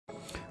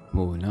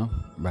Moving on,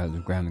 rise the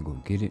ground and go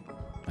get it.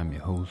 I'm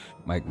your host,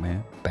 Mike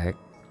Man, back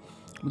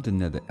with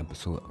another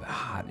episode of the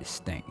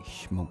hottest thing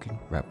smoking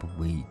rapper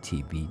weed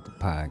TV, the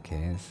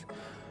podcast.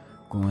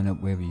 Going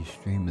up wherever you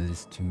stream and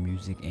listen to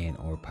music and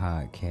or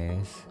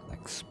podcasts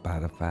like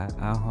Spotify,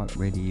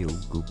 iHeartRadio,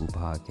 Google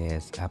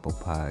Podcasts, Apple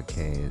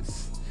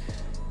Podcasts,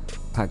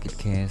 Pocket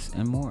Casts,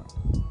 and more.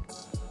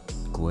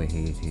 Go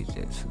ahead, hit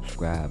that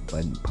subscribe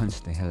button,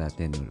 punch the hell out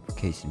that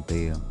notification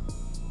bell,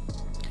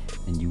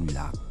 and you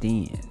locked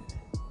in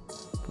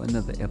for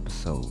another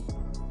episode.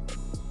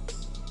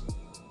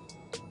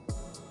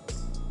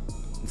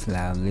 It's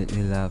loud,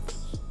 little loud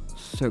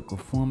circle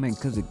forming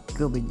because the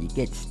government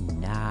gets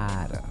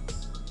nada.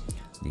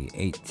 The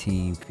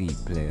 18 feet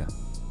player.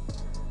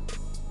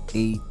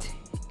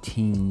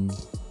 18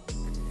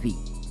 feet.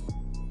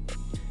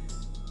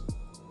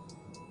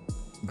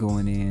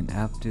 Going in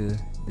after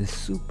the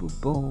Super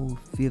Bowl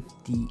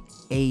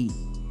 58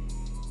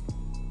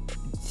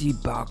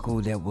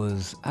 debacle that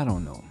was, I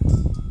don't know.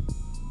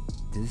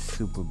 This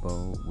Super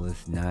Bowl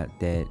was not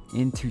that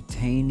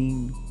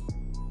entertaining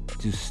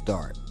to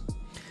start.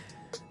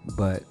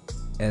 But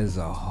as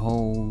a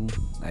whole,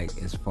 like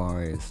as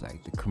far as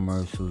like the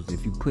commercials,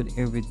 if you put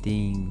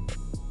everything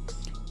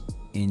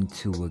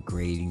into a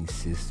grading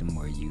system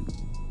where you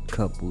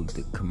couple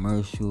the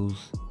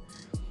commercials,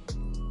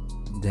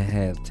 the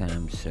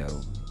halftime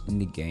show, and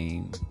the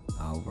game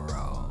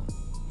overall,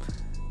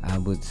 I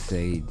would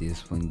say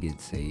this one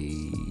gets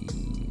a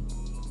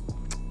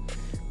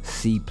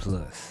C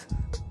plus.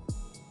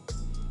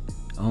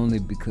 Only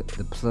because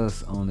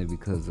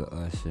of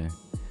Usher.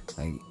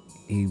 Like,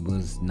 he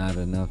was not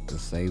enough to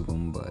save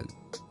him, but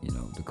you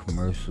know, the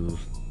commercials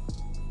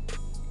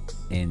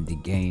and the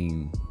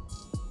game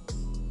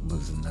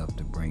was enough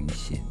to bring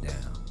shit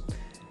down.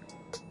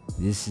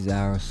 This is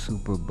our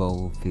Super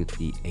Bowl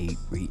 58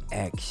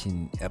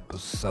 reaction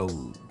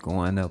episode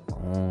going up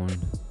on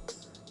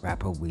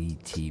Rapper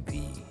Weed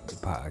TV, the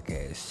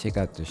podcast. Check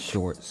out the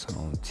shorts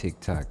on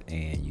TikTok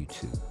and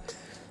YouTube.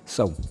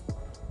 So,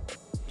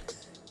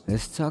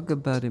 let's talk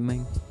about it,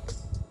 man.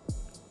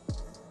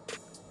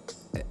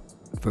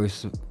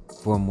 First and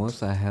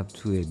foremost, I have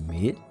to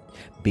admit,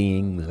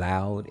 being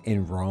loud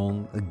and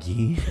wrong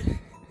again.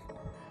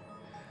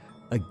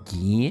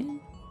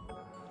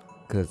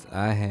 Because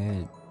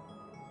I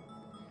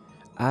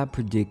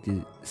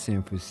predicted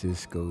San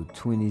Francisco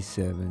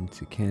 27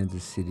 to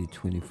Kansas City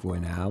 24.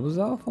 Now, I was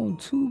off on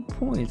 2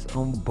 points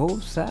on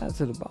both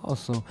sides of the ball,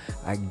 so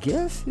I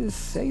guess it's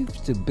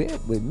safe to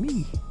bet with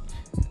me.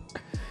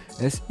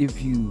 That's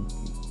if you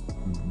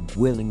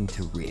willing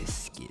to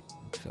risk it.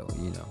 So,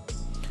 you know.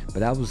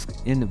 But I was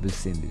in the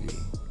vicinity.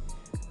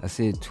 I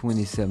said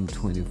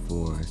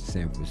 27-24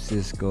 San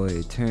Francisco.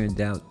 It turned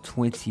out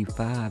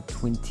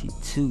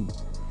 25-22.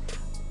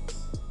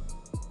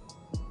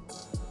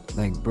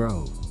 Like,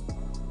 bro.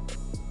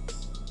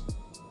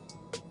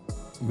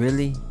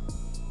 Really?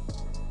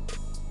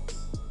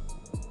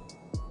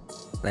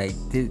 Like,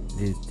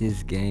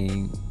 this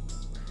game.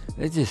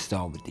 Let's just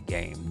start with the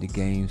game. The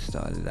game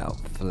started out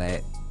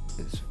flat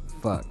as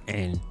fuck.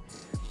 And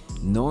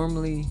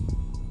normally,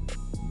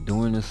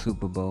 during the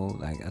Super Bowl,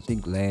 like I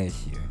think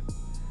last year,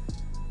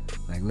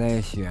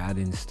 I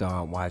didn't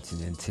start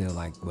watching until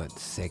like the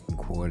second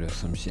quarter or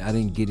some shit. I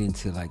didn't get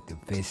into like the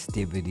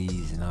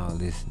festivities and all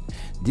this.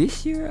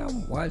 This year I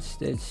watched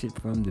that shit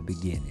from the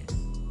beginning,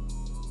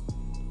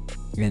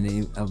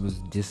 and I was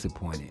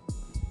disappointed.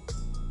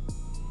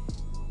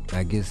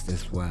 I guess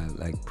that's why,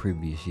 like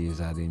previous years,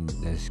 I didn't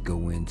just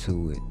go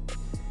into it,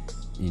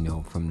 you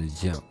know, from the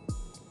jump.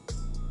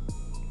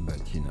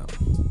 But you know,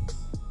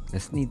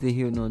 that's neither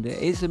here nor there.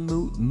 It's a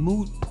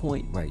moot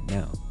point right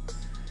now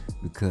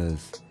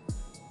because,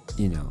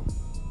 you know,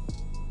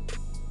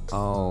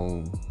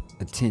 all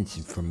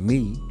attention from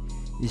me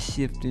is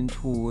shifting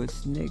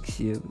towards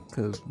next year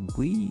because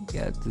we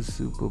got the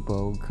Super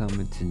Bowl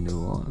coming to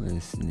New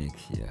Orleans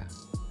next year.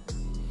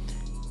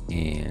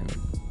 And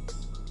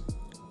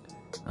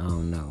I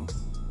don't know.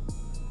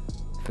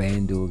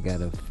 FanDuel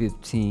got a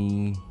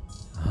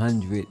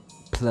 1,500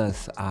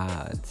 plus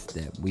odds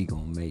that we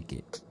gonna make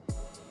it.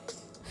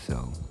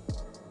 So,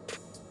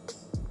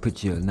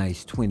 put you a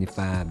nice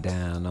 25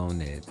 down on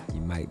that.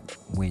 You might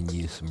win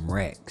you some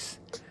racks.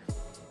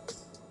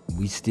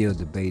 We still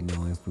debating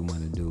on if we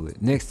want to do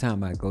it. Next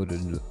time I go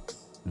to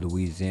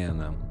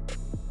Louisiana,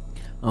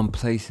 I'm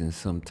placing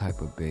some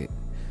type of bet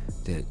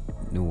that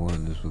New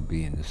Orleans will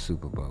be in the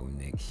Super Bowl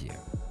next year.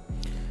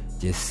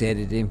 Just set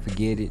it and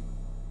forget it.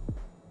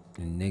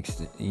 And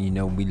next, you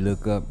know, we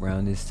look up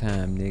around this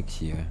time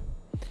next year,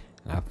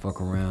 and I fuck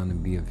around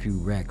and be a few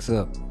racks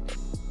up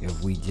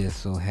if we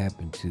just so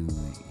happen to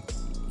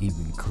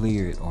even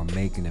clear it or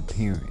make an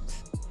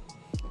appearance.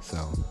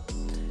 So,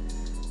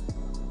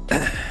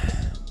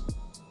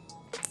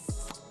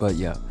 but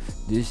yeah,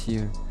 this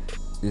year,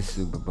 this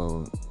Super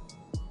Bowl,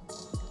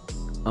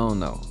 I don't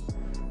know.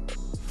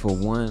 For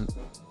one,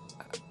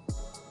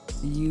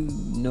 you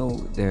know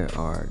there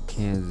are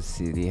Kansas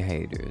City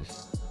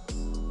haters.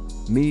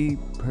 Me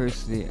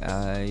personally,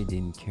 I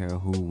didn't care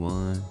who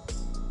won.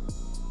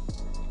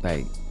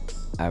 Like,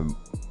 I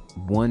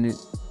wanted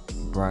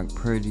Brock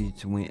Purdy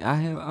to win. I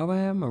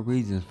have my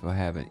reasons for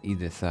having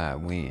either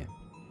side win.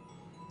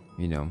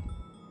 You know,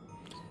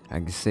 I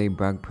could say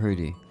Brock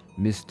Purdy,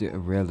 Mr.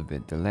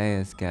 Irrelevant, the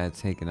last guy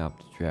taken off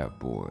the draft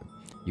board.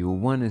 You will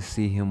want to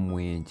see him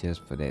win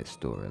just for that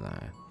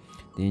storyline.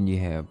 Then you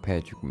have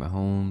Patrick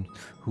Mahomes,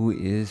 who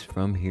is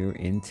from here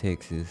in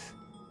Texas.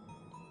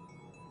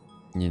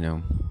 You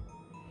know,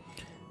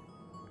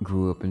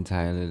 grew up in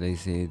Tyler, they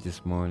said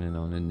this morning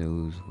on the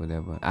news,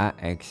 whatever.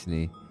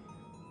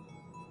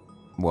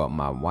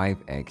 My wife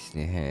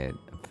actually had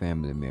a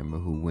family member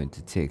who went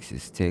to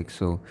Texas Tech,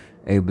 so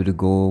able to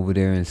go over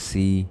there and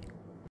see,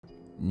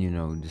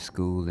 the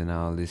school and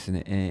all this.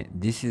 And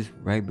this is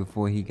right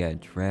before he got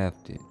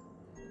drafted.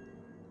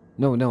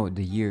 No,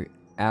 the year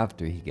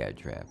after he got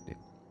drafted.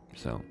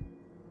 So,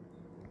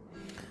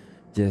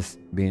 just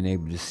being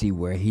able to see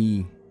where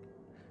he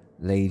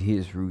laid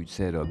his roots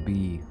at, or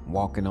be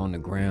walking on the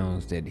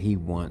grounds that he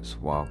once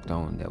walked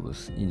on, that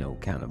was,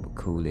 kind of a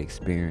cool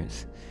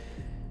experience.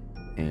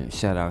 And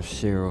shout out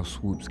Cheryl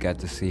Swoops, got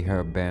to see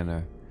her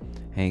banner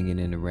hanging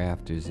in the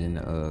rafters in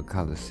the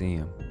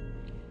Coliseum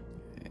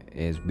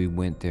as we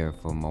went there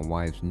for my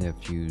wife's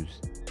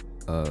nephew's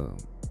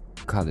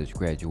college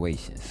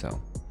graduation. So,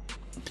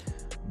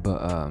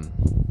 but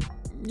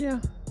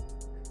yeah,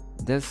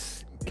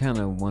 that's kind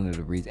of one of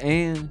the reasons.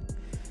 And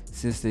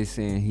since they're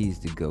saying he's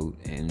the GOAT,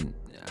 and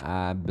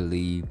I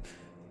believe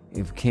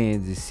if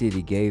Kansas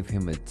City gave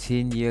him a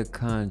 10-year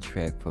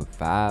contract for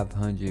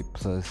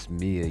 $500+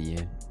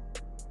 million,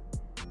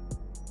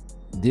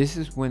 this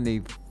is when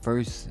they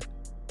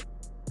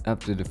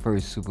after the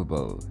first Super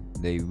Bowl,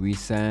 they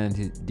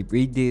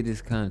redid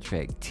his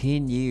contract,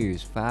 10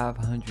 years,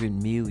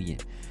 $500 million.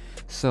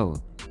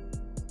 So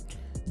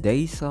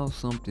they saw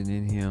something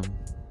in him,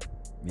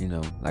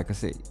 like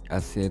I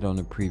said on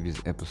the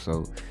previous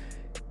episode.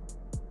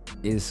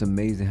 It's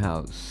amazing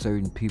how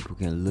certain people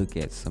can look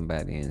at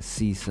somebody and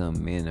see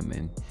something in them,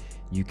 and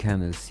you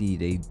kind of see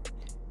they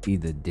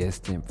either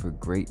destined for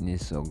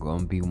greatness or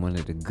gonna be one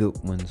of the good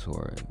ones,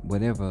 or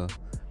whatever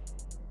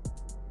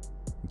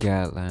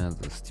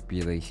guidelines or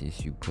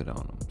stipulations you put on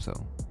them.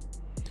 So,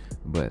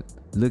 but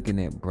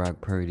looking at Brock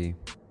Purdy,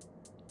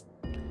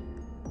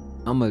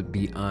 I'm gonna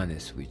be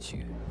honest with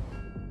you.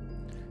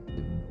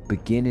 The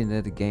beginning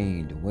of the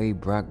game, the way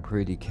Brock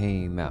Purdy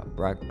came out,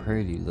 Brock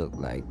Purdy looked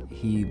like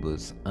he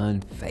was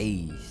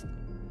unfazed.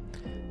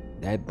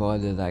 That boy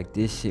looked like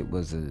this shit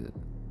was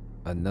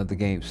another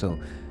game. So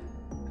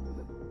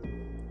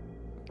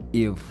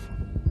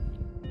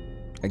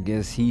I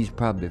guess he's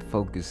probably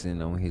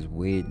focusing on his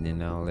wedding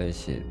and all that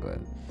shit, but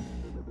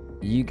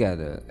you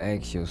gotta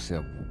ask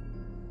yourself,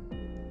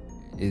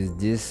 is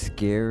this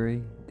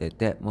scary that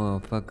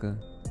motherfucker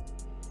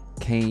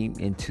came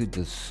into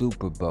the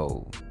Super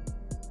Bowl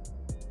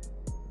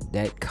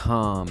that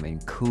calm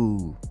and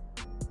cool?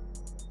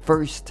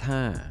 First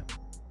time.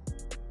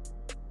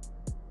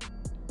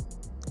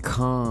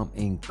 Calm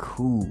and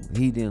cool.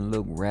 He didn't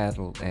look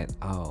rattled at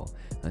all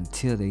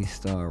until they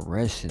start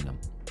rushing him.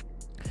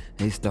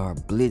 They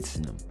start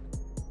blitzing him.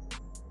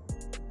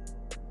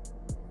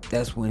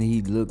 That's when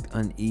he looked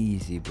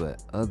uneasy.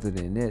 But other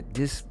than that,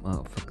 this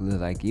motherfucker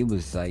looked like it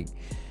was like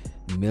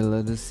middle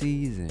of the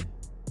season.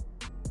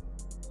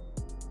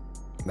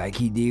 Like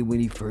he did when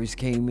he first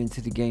came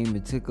into the game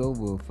and took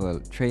over for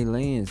Trey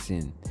Lance,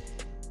 and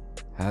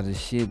how the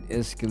shit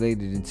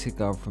escalated and took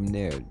off from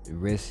there. The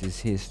rest is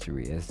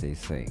history, as they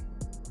say.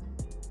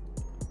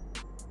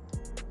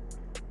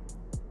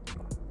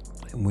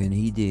 When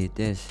he did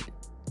that shit,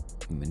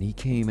 when he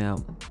came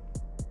out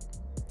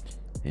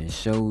and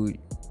showed,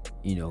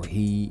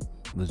 he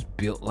was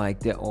built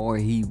like that, or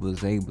he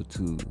was able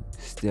to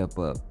step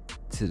up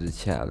to the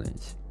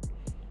challenge,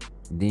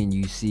 then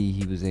you see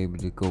he was able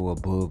to go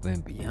above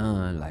and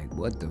beyond. Like,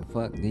 what the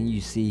fuck? Then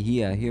you see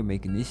he out here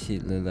making this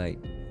shit look like,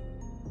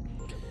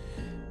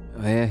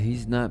 yeah,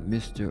 he's not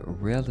Mr.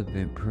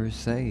 Irrelevant per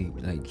se.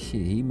 Like,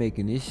 shit, he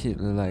making this shit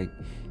look like,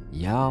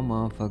 y'all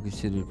motherfuckers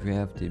should have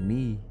drafted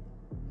me,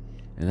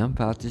 and I'm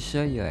about to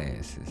show your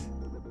asses.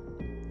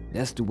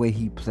 That's the way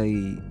he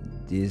played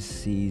this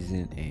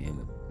season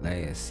and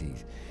last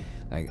season.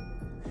 Like,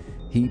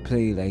 he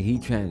played like he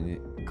trying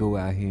to go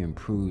out here and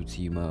prove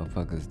to you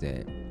motherfuckers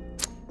that,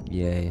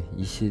 yeah,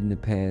 you shouldn't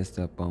have passed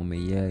up on me.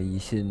 Yeah, you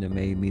shouldn't have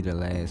made me the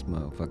last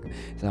motherfucker.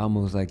 It's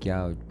almost like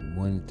y'all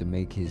wanted to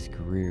make his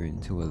career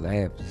into a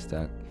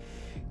laughingstock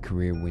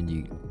career when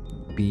you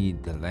be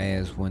the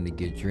last one to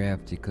get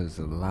drafted, because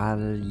a lot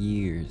of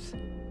years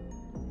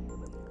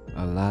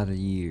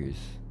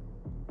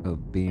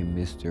of being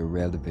Mr.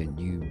 Irrelevant,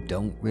 you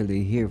don't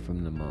really hear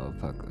from the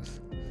motherfuckers.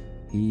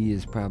 He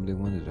is probably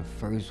one of the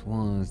first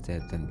ones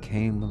that done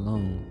came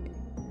along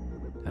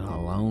in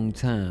a long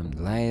time,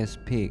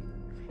 last pick,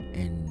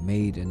 and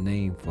made a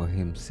name for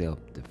himself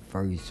the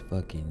first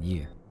fucking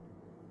year.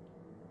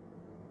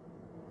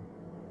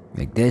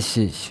 Like, that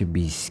shit should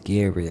be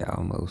scary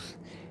almost.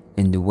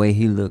 And the way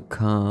he looked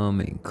calm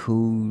and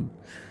cool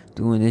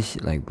doing this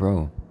shit, like,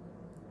 bro,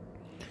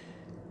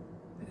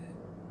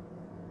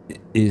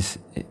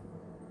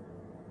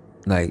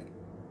 Like,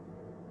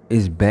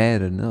 it's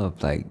bad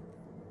enough. Like,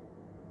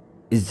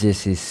 it's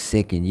just his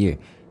second year.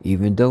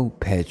 Even though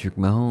Patrick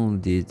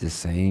Mahomes did the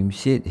same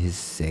shit his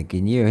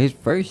second year, his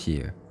first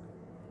year.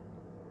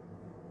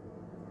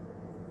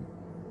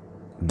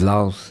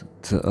 Lost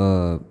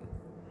to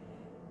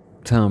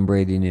Tom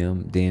Brady and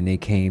them. Then they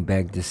came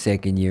back the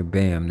second year,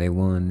 bam, they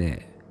won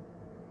that.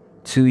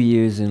 2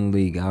 years in the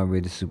league,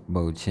 already Super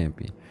Bowl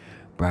champion.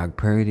 Brock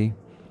Purdy,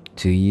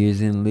 2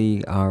 years in the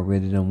league,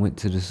 already done went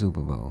to the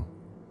Super Bowl.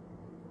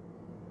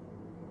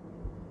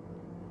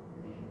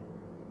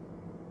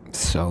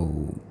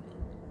 So,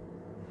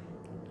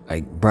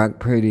 like, Brock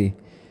Purdy,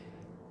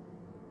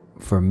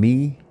 for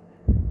me,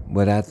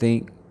 what I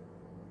think,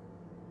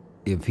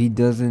 if he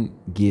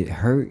doesn't get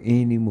hurt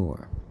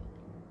anymore,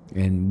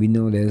 and we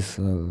know that's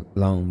a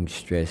long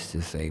stretch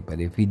to say, but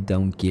if he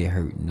don't get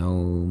hurt no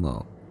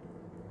more,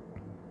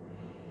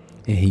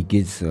 and he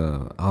gets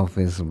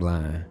offensive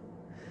line,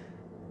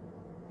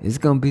 it's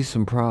gonna be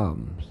some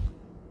problems.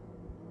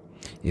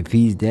 If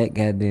he's that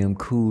goddamn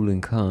cool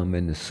and calm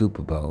in the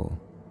Super Bowl,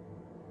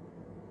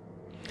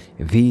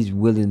 if he's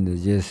willing to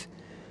just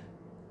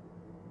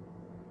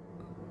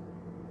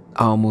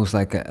almost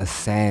like an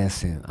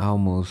assassin,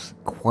 almost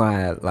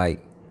quiet,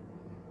 like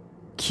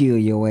kill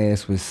your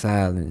ass with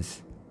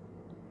silence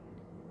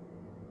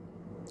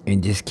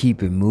and just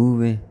keep it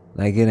moving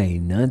like it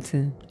ain't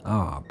nothing,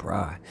 oh,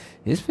 bruh,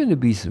 it's finna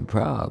be some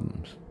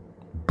problems.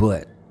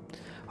 But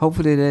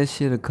hopefully that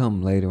shit'll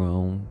come later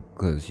on,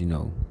 because, you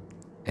know,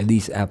 at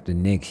least after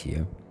next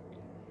year,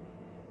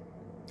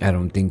 I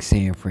don't think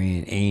San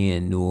Fran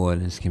and New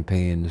Orleans can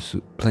play in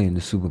the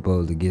Super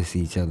Bowl against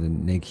each other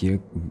next year,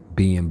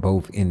 being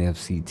both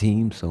NFC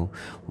teams. So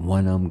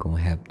one of them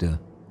gonna have to,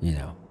 you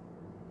know.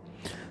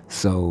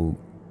 So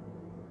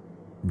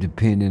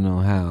depending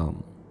on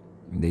how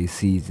their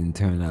season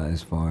turn out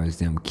as far as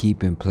them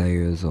keeping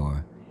players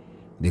or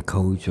the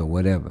coach or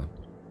whatever,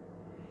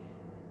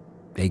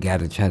 they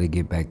got to try to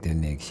get back there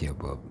next year.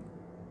 But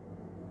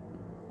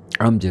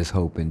I'm just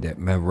hoping that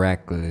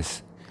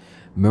miraculously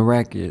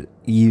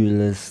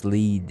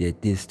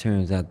that this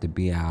turns out to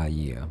be our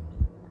year,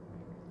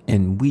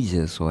 and we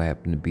just so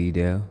happen to be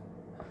there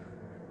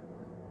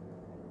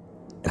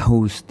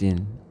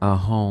hosting a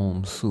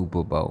home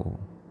Super Bowl.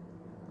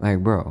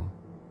 Like, bro,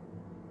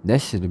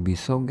 that should be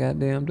so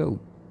goddamn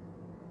dope.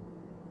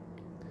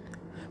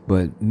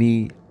 But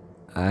me,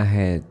 I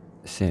had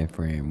San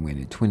Fran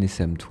winning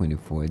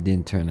 27-24. It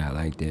didn't turn out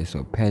like that.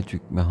 So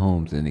Patrick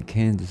Mahomes and the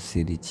Kansas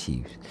City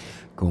Chiefs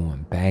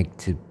going back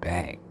to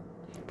back.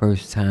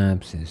 First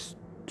time since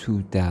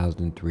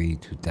 2003,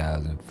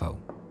 2004.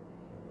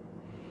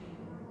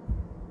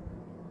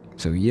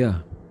 So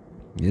yeah,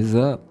 it's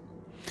up.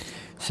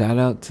 Shout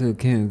out to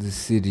Kansas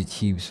City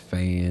Chiefs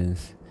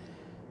fans.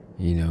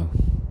 You know,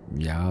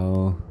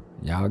 y'all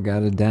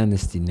got a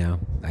dynasty now.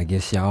 I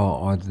guess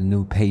y'all are the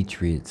new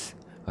Patriots,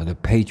 or the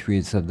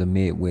Patriots of the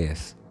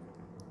Midwest.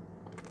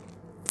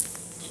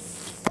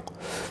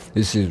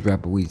 This is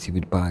Rapper Weed TV,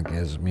 the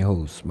podcast. I'm your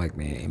host, Mike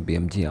Man, and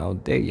BMG all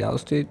day. Y'all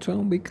stay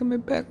tuned. We coming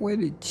back with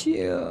it.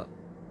 Chill.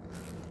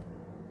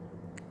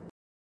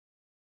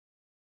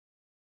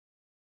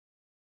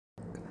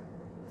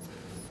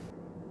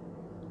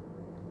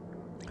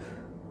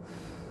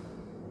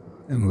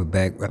 And we're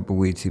back, Rapper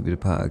Weed TV, the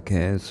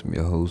podcast. I'm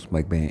your host,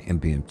 Mike Man, and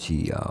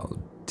BMG all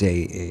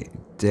day, every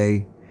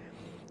day.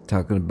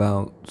 Talking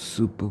about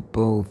Super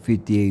Bowl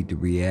 58, the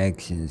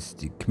reactions,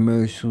 the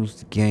commercials,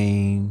 the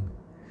game,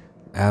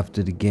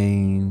 after the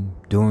game,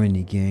 during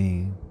the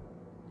game.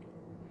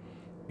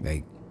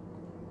 Like,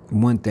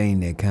 one thing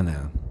that kind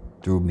of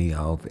threw me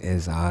off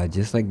is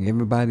just like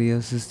everybody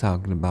else is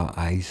talking about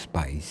Ice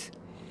Spice.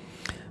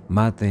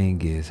 My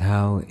thing is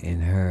how in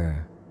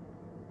her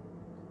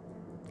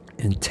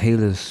and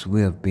Taylor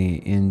Swift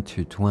being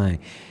intertwined,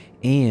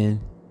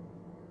 and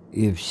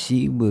if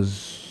she was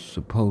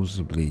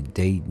supposedly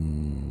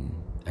dating,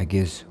 I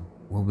guess,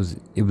 what was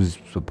it? It was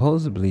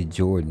supposedly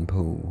Jordan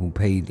Poole, who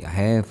paid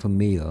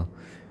 $500,000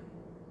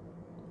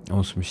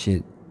 on some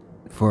shit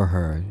for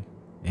her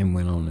and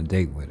went on a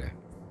date with her.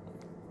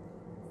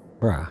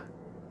 Bruh.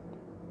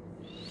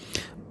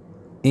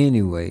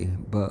 Anyway,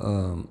 but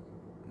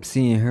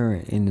seeing her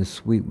in the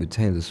suite with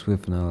Taylor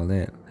Swift and all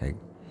that, like,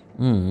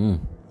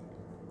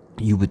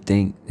 you would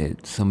think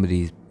that some of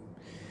these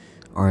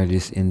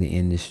artists in the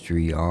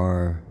industry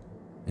are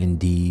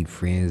indeed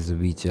friends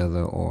of each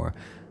other, or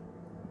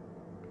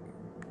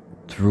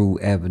through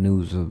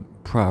avenues of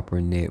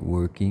proper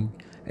networking,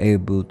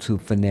 able to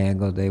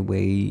finagle their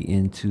way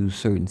into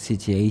certain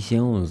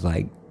situations,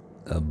 like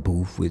a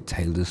booth with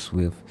Taylor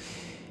Swift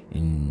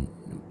and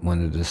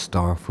one of the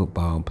star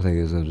football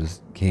players of the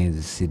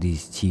Kansas City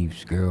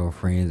Chiefs'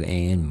 girlfriends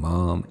and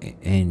mom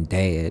and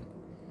dad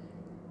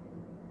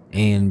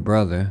and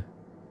brother.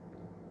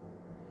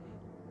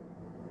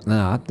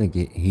 No, I think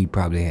he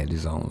probably had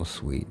his own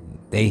suite.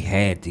 They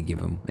had to give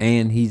him,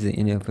 and he's an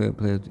NFL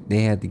player.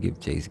 They had to give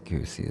Jason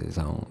Kelsey his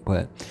own,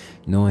 but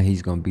knowing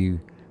he's gonna be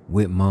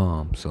with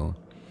mom, so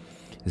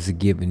it's a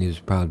given. It's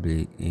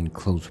probably in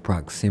close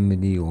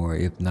proximity, or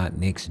if not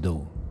next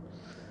door.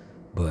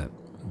 But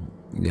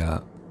yeah,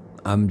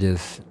 I'm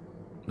just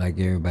like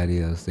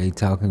everybody else. They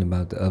talking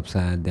about the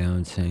upside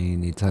down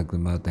chain. They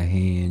talking about the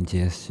hand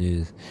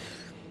gestures.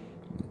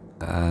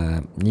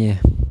 Yeah,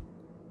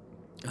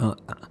 uh,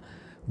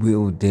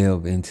 we'll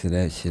delve into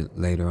that shit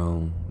later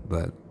on.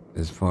 But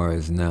as far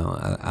as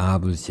now, I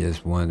was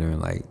just wondering,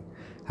 like,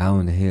 how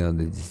in the hell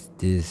did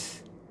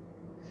this?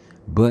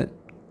 But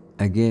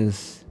I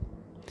guess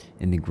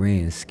in the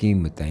grand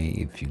scheme of things,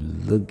 if you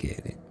look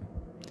at it,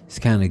 it's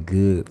kind of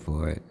good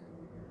for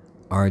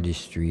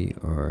artistry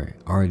or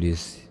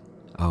artists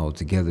all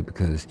together,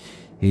 because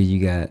here you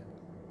got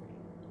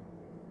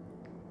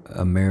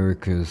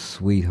America's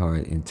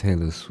sweetheart in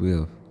Taylor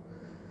Swift,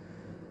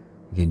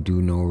 can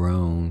do no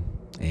wrong,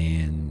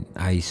 and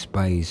Ice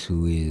Spice,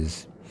 who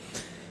is,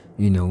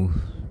 you know,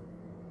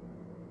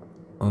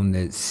 on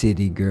that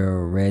city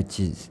girl,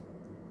 ratchet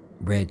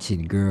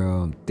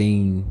girl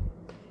theme.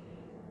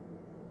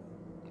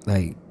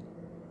 Like,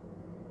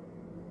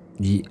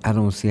 I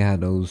don't see how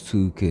those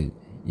two could,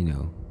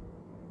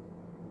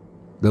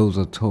 those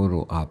are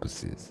total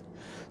opposites.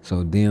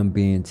 So them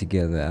being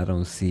together, I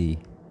don't see,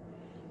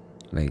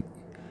 like,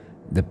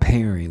 the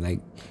pairing. Like,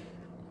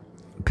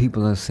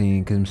 people are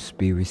saying,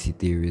 conspiracy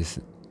theorists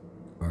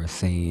are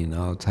saying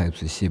all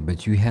types of shit,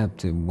 but you have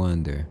to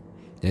wonder.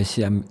 That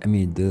shit, I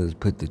mean, it does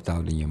put the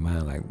thought in your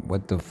mind, like,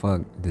 what the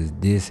fuck does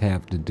this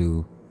have to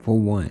do, for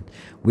one,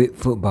 with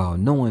football,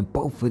 knowing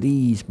both of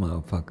these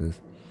motherfuckers?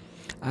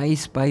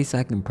 Ice Spice,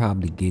 I can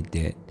probably get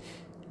that,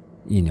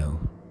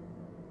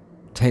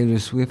 Taylor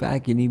Swift, I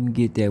can even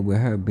get that with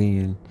her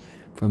being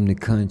from the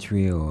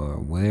country or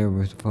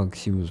wherever the fuck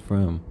she was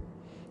from,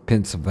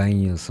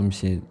 Pennsylvania or some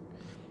shit.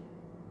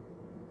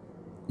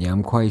 Yeah,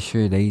 I'm quite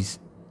sure they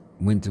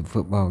went to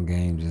football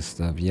games and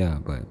stuff, yeah,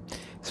 but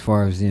as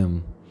far as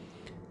them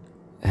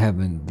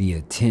having the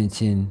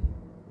attention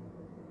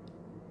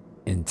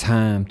and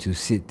time to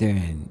sit there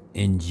and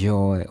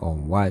enjoy or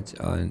watch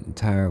an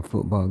entire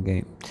football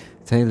game,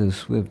 Taylor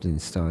Swift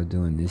didn't start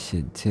doing this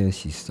shit till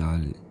she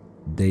started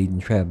dating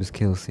Travis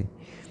Kelce.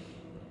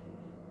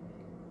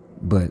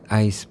 But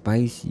Ice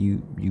Spice,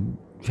 you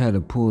try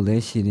to pull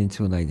that shit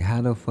into, like,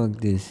 how the fuck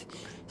does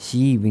she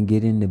even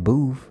get in the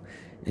booth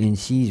and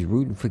she's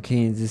rooting for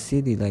Kansas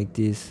City like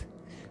this,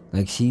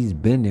 like she's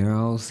been there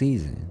all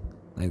season?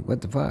 Like,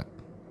 what the fuck?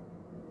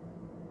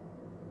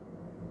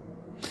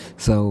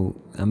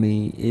 So, I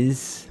mean,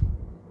 it's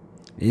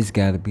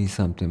got to be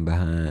something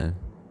behind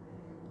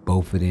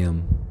both of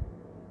them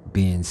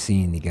being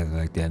seen together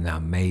like that. Now,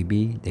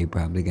 maybe they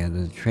probably got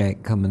a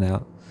track coming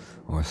out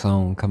or a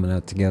song coming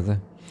out together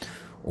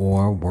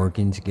or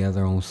working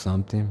together on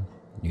something.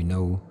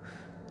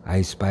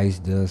 Ice Spice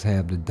does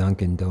have the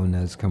Dunkin'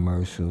 Donuts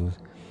commercials.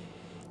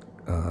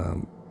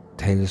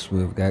 Taylor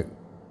Swift got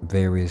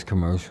various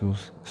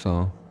commercials.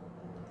 So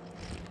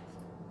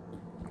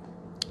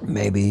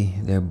maybe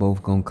they're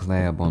both going to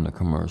collab on a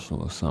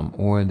commercial or something,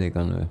 or they're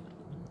going to,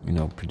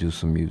 produce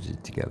some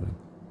music together.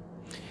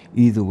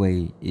 Either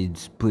way,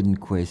 it's putting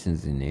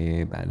questions in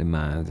everybody's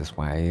minds. That's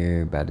why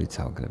everybody's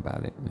talking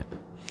about it.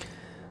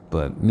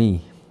 But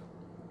me,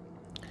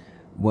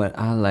 what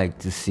I like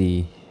to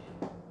see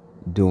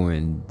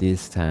during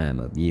this time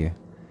of year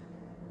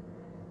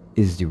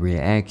is the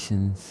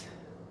reactions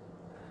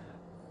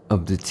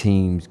of the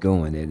teams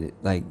going at it.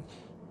 Like,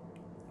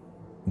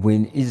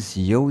 when it's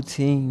your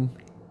team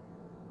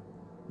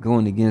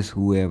going against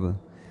whoever,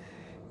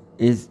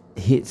 it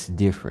hits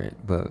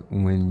different. But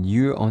when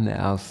you're on the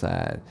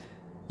outside,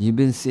 you've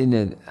been sitting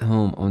at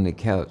home on the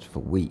couch for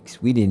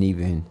weeks. We didn't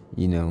even,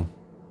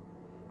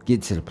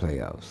 get to the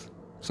playoffs.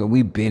 So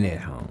we've been at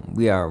home.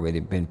 We already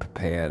been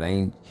prepared.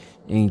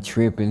 Ain't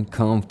tripping,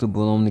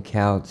 comfortable on the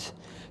couch,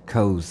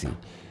 cozy.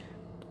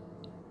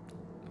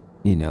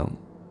 And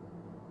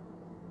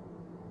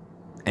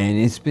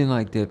it's been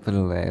like that for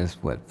the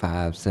last,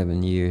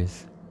 5-7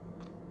 years.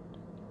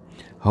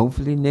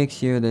 Hopefully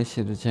next year that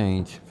should have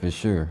changed for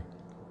sure.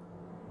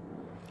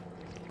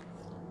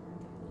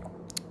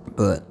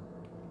 But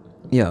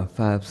yeah,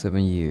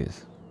 5-7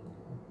 years.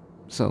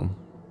 So,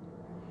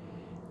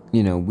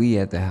 we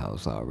at the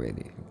house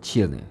already,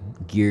 chilling.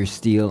 Gear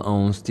still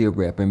on, still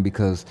rapping,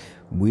 because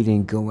we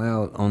didn't go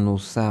out on no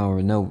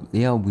sour note.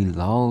 Yeah, we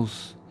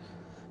lost.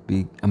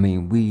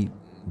 We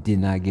did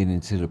not get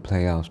into the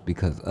playoffs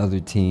because other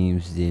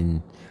teams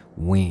didn't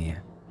win.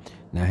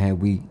 Now,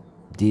 had we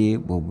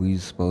did what we were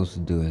supposed to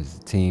do as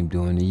a team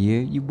during the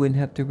year, you wouldn't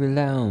have to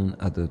rely on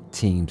other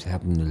teams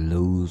having to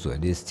lose or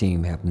this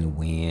team having to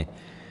win.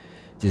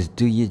 Just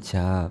do your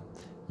job.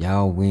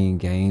 Y'all win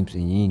games,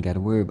 and you ain't got to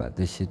worry about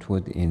this shit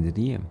toward the end of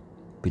the year.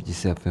 Put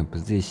yourself in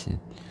position.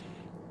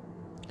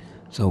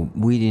 So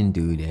we didn't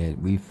do that.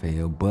 We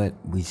failed, but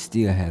we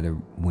still had a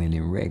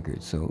winning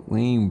record. So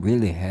we ain't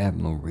really have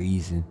no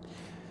reason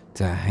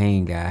to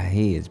hang our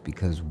heads,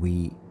 because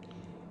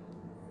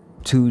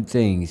two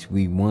things.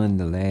 We won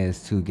the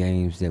last 2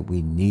 games that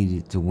we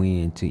needed to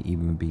win to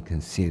even be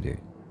considered.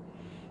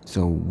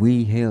 So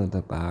we held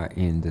up our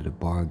end of the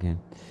bargain,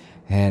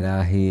 had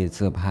our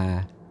heads up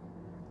high,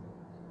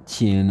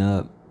 chin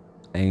up,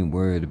 ain't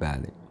worried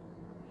about it.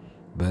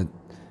 but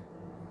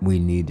we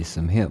needed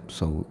some help.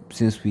 So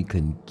since we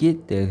couldn't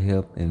get that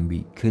help and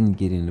we couldn't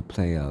get in the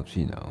playoffs,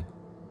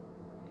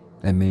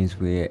 that means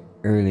we're at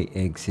early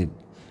exit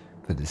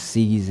for the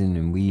season,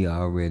 and we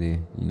already,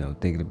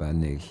 thinking about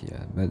next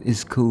year. But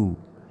it's cool.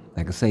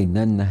 Like I say,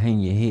 nothing to hang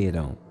your head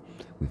on.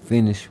 We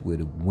finished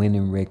with a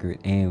winning record,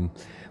 and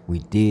we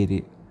did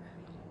it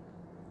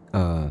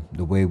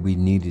the way we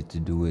needed to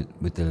do it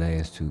with the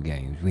last 2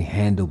 games. We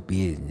handled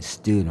business,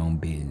 stood on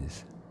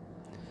business.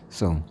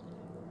 So,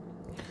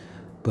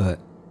 but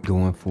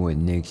going forward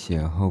next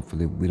year,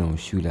 hopefully we don't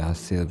shoot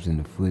ourselves in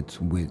the foot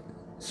with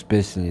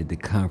especially the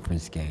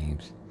conference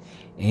games.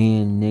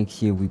 And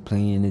next year we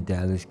playing the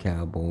Dallas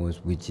Cowboys,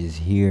 which is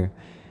here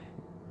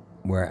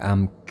where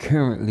I'm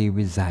currently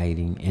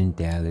residing in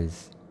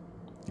Dallas.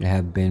 I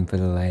have been for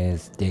the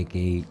last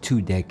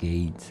 2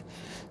 decades.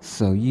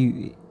 So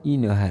you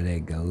know how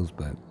that goes.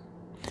 But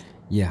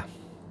yeah,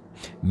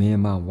 me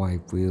and my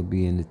wife will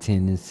be in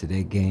attendance to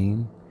that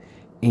game.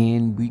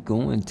 And we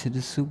going to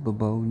the Super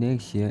Bowl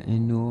next year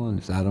in New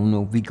Orleans. I don't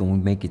know if we gonna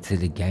make it to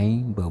the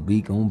game, but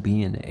we gonna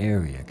be in the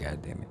area,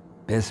 goddammit.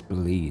 Best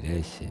believe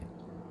that shit.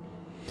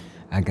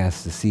 I got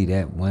to see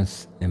that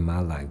once in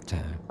my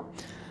lifetime.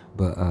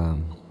 But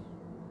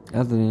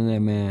other than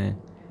that,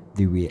 man,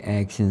 the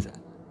reactions,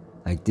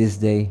 like this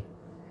day,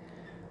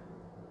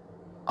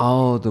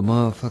 all the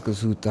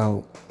motherfuckers who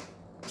thought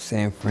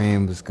San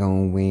Fran was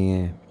gonna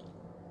win.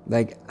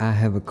 Like, I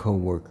have a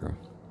coworker,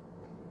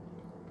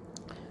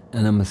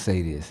 and I'm gonna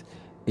say this: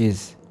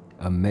 it's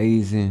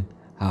amazing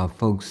how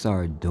folks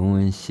start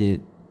doing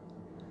shit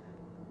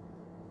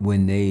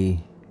when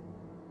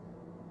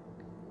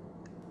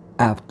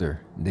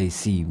after they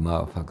see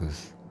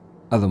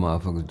other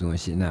motherfuckers doing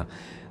shit. Now,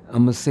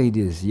 I'm gonna say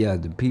this,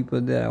 the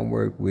people that I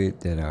work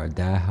with that are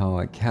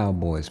diehard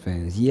Cowboys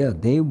fans,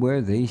 they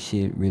wear their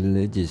shit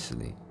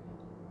religiously.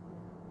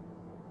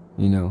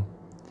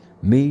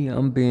 Me,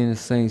 I'm being a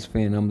Saints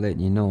fan, I'm letting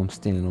you know I'm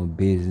staying on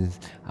business.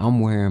 I'm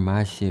wearing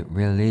my shit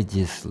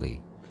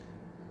religiously.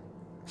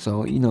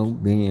 So,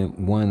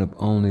 being one of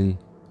only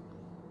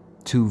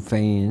 2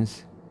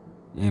 fans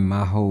in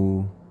my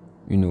whole,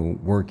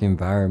 work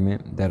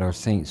environment that are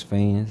Saints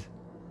fans,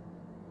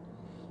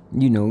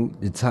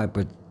 the type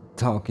of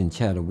talk and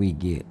chatter we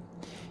get.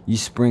 You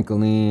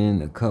sprinkle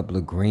in a couple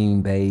of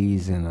Green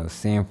Bays and a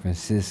San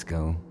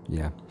Francisco,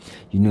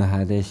 you know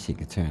how that shit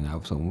could turn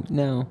out. So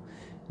now,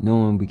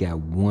 knowing we got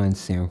 1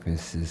 San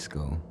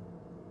Francisco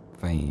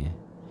fan,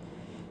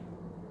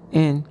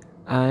 and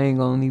I ain't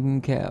gonna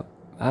even cap.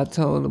 I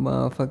told the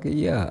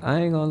motherfucker,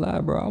 I ain't gonna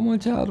lie, bro. I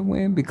want y'all to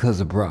win because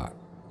of Brock.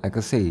 Like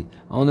I say,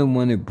 I only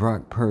wanted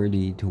Brock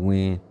Purdy to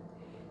win,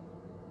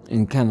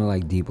 and kind of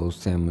like Debo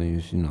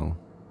Samuels,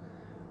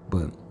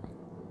 but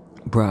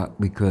Brock,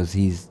 because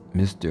he's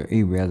Mr.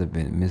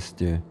 Irrelevant,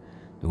 the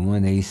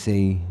one they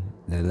say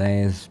the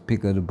last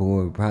pick of the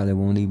board probably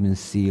won't even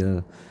see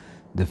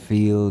the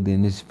field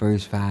in his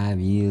first 5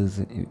 years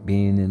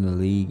being in the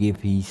league,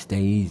 if he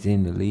stays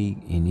in the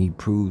league. And he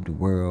proved the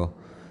world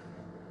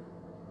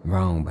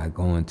wrong by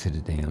going to the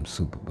damn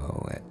Super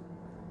Bowl.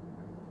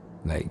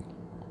 Like,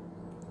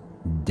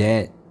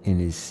 that in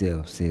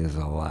itself says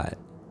a lot.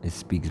 It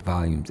speaks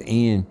volumes.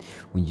 And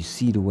when you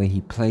see the way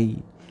he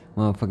played,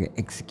 motherfucker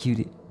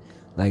executed,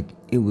 like,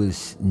 it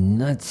was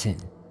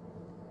nothing.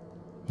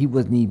 He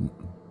wasn't even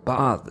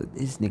bothered.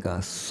 This nigga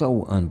is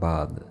so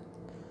unbothered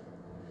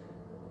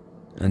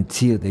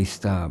until they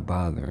start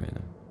bothering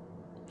him.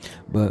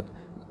 But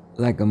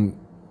like I'm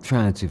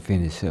trying to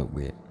finish up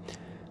with,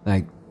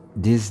 like,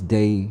 this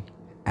day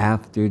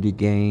after the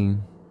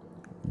game,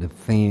 the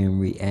fan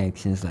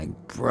reactions, like,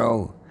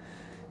 bro,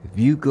 if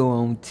you go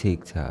on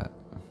TikTok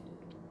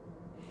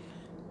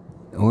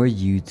or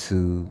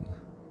YouTube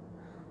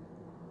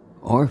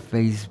or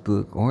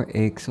Facebook or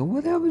X or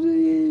whatever it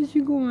is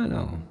you going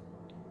on,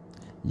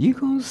 you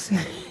gonna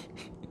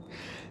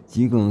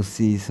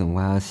see some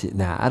wild shit.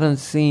 Now, I done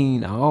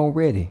seen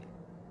already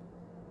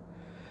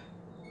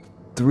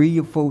 3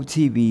 or 4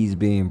 TVs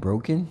being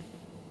broken.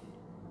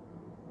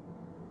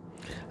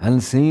 I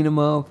done seen a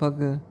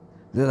motherfucker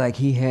look like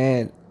he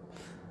had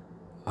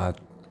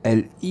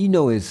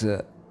it's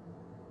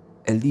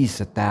at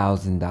least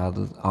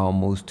 $1,000,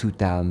 almost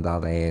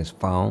 $2,000 ass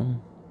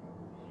phone.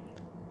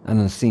 I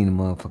done seen a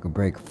motherfucker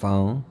break a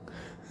phone.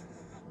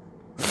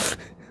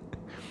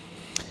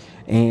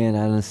 And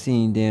I done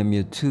seen damn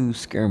near 2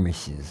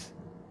 skirmishes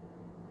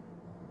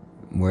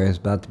where it's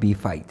about to be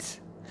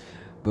fights.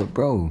 But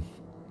bro,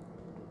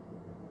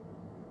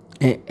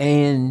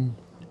 and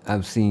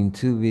I've seen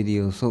 2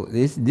 videos. So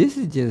this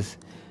is just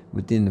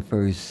within the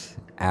first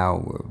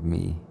hour of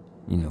me,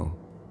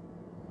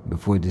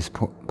 before this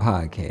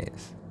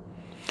podcast.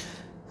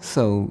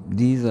 So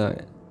these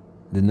are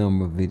the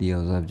number of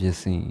videos I've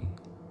just seen.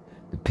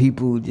 The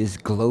people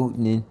just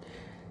gloating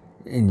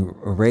and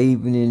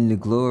raving in the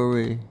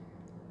glory.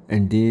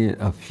 And then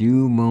a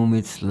few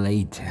moments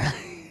later,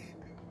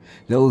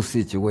 those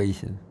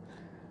situations,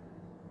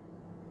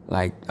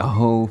 like a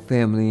whole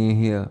family in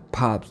here,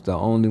 Pop's the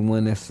only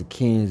one that's a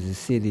Kansas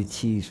City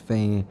Chiefs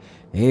fan,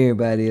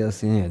 Everybody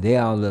else in here, they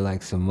all look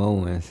like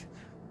Samoans.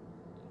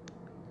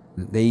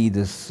 They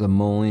either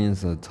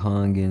Samoans or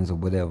Tongans or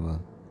whatever.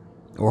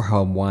 Or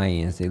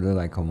Hawaiians. They look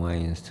like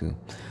Hawaiians too.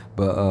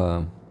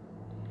 But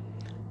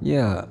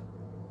yeah.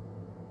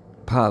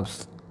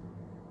 Pops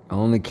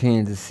on the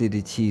Kansas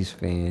City Chiefs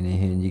fan in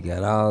here, and you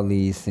got all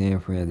these San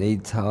Fran. They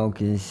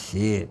talking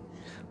shit.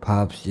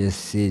 Pops just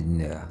sitting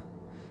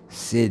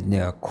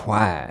there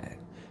quiet,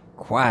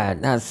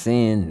 not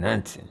saying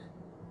nothing.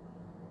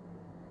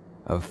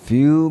 A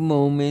few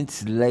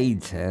moments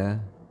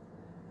later,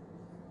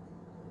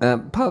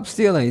 Pop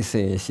still ain't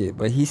saying shit,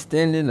 but he's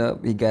standing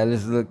up. He got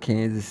his little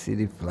Kansas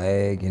City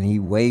flag, and he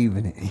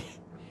waving it.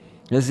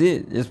 That's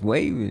it, just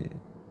waving it.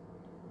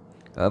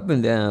 Up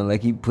and down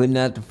like he putting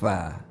out the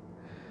fire.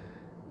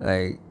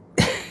 Like,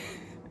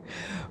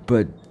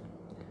 but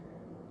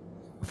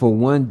for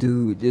one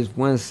dude, just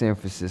one San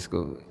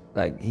Francisco,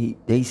 like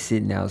they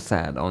sitting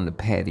outside on the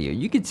patio.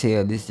 You could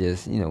tell this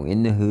just,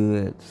 in the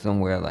hood,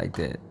 somewhere like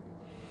that.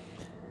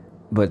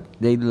 But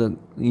they look,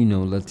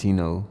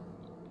 Latino.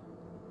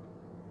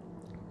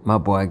 My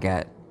boy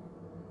got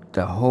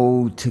the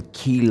whole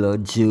tequila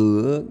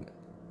jug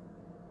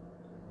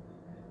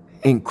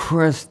and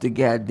crushed the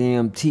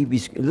goddamn TV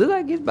screen. It look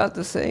like it's about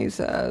the same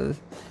size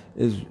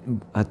as,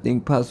 I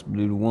think,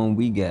 possibly the one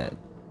we got.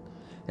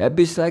 That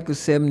bitch like a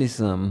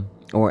 70-something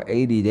or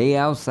 80. They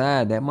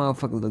outside. That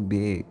motherfucker look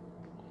big.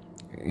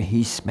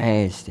 He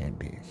smashed that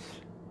bitch.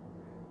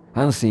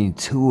 I done seen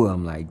two of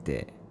them like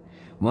that.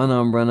 One of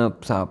them run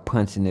up, start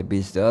punching that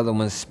bitch. The other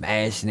one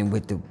smashing it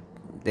with the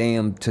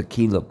damn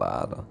tequila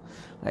bottle.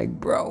 Like,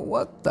 bro,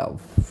 what the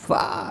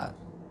fuck?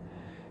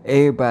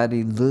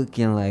 Everybody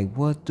looking like,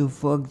 what the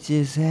fuck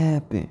just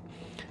happened?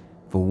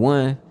 For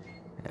one,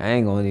 I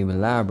ain't gonna even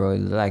lie, bro.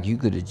 Like, you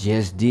could have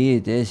just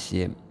did that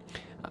shit.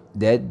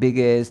 That big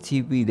ass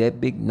TV,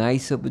 that big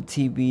nice of a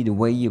TV, the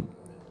way your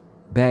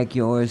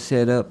backyard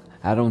set up,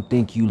 I don't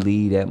think you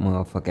leave that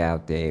motherfucker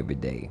out there every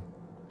day.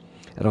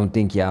 I don't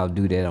think y'all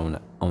do that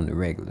on the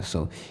regular.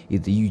 So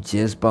either you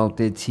just bought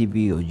that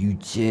TV or you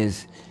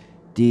just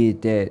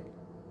did that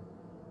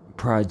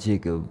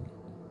project of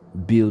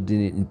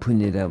building it and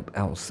putting it up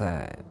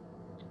outside.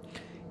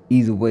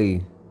 Either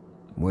way,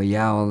 where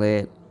y'all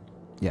at,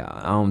 yeah,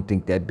 I don't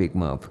think that big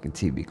motherfucking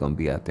TV gonna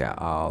be out there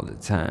all the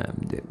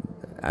time.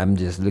 I'm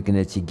just looking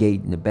at your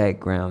gate in the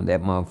background.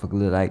 That motherfucker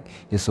look like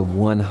it's a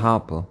one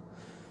hopper.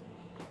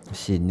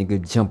 Shit,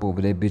 nigga jump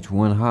over that bitch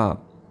one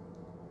hop.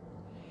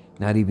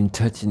 Not even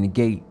touching the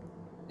gate.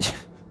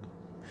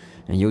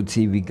 And your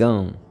TV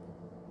gone.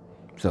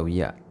 So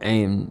yeah,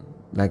 and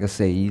like I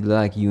say, you look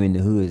like you in the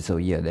hood. So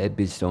yeah, that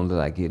bitch don't look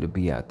like it'll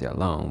be out there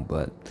long.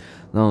 But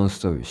long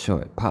story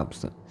short,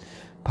 Pops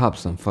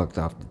done fucked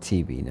off the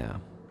TV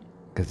now.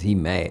 Cause he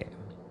mad.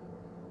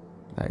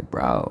 Like,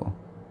 bro.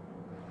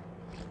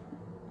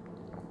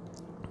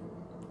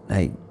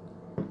 Like,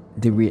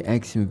 the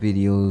reaction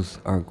videos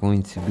are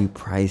going to be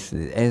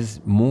priceless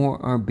as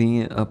more are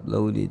being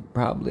uploaded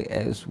probably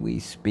as we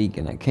speak,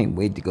 and I can't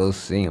wait to go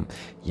see them.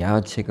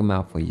 Y'all check them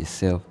out for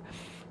yourself.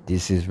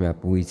 This is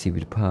Rapper Weed TV,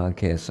 the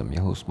podcast. I'm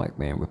your host, Mike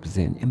Man,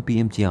 representing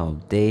MPMG all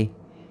day.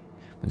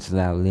 It's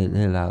loud,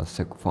 little loud,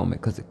 circle format,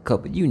 because it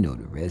covered, you know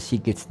the rest. She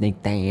gets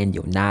snaked in,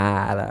 you're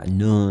not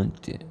none.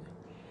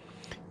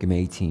 Give me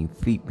 18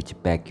 feet with your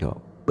backyard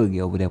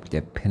boogie over there with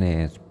that pen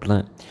ass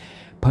blunt.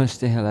 Punch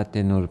the hell out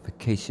that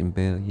notification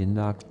bell. You're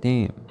knocked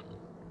in.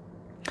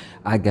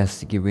 I got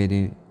to get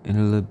ready in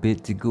a little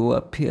bit to go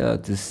up here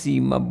to see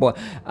my boy.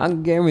 I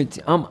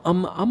guarantee I'm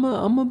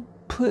a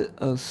put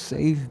a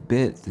safe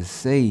bet to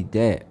say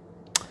that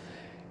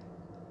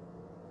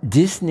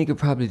this nigga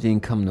probably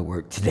didn't come to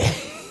work today.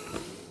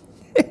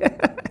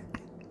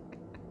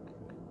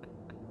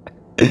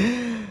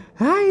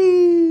 Hi.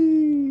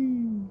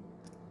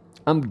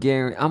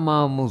 I'm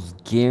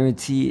almost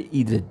guaranteed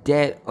either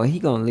that or he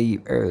gonna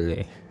leave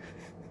early.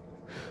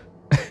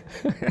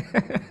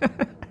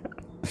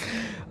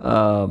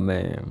 Oh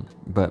man.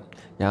 But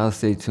y'all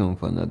stay tuned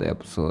for another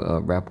episode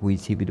of Rapper Weed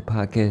TV, the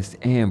podcast,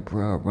 and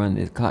bro, run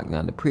this clock.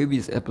 Now the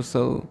previous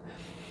episode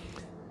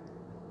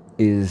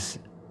is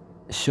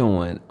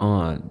showing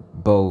on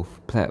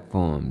both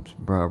platforms,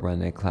 bro, run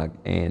that clock,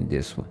 and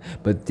this one.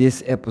 But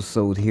this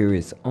episode here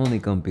is only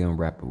gonna be on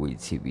Rapper Weed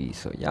TV.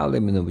 So y'all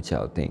let me know what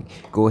y'all think.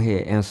 Go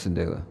ahead, answer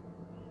the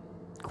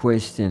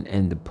question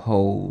and the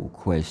poll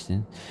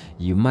question.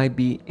 You might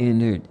be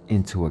entered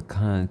into a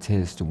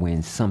contest to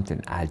win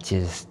something. I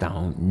just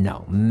don't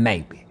know.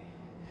 Maybe.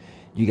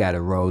 You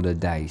gotta roll the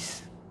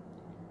dice.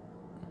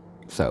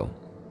 So,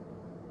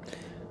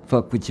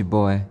 fuck with your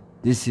boy.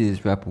 This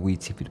is Rapper Weed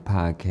TV, the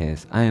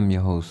podcast. I am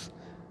your host,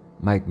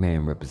 Mike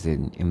Man,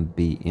 representing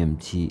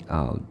MBMG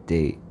all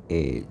day,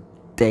 every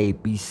day.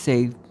 Be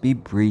safe, be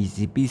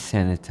breezy, be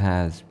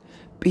sanitized,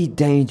 be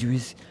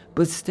dangerous,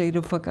 but stay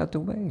the fuck out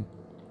the way.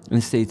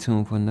 And stay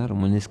tuned for another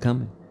one that's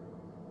coming.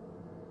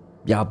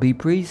 Y'all be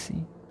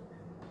breezy.